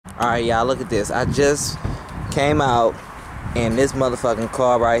Alright, y'all, look at this. I just came out, and this motherfucking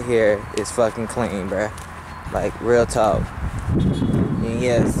car right here is fucking clean, bruh. Like, real talk. And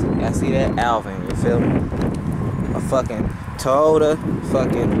yes, y'all see that? Alvin, you feel me? A fucking Toyota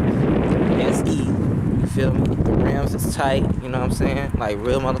fucking SE. You feel me? The rims is tight, you know what I'm saying? Like,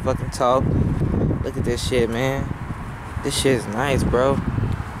 real motherfucking talk. Look at this shit, man. This shit is nice, bro.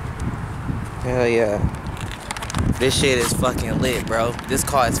 Hell yeah. This shit is fucking lit, bro. This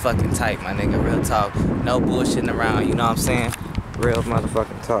car is fucking tight, my nigga. Real talk. No bullshitting around, you know what I'm saying? Real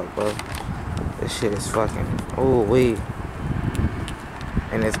motherfucking talk, bro. This shit is fucking... Ooh, wee.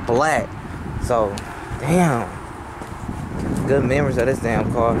 And it's black. So, damn. Good memories of this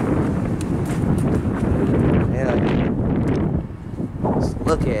damn car. Hell yeah. Just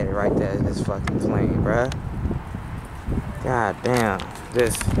look at it right there. It's fucking clean, bruh. God damn.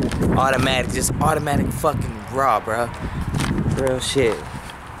 Just automatic fucking raw, bro. Real shit.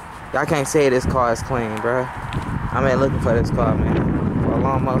 Y'all can't say this car is clean, bro. I've been looking for this car, man, for a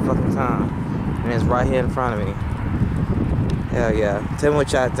long motherfucking time. And it's right here in front of me. Hell yeah. Tell me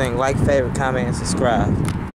what y'all think. Like, favorite, comment, and subscribe.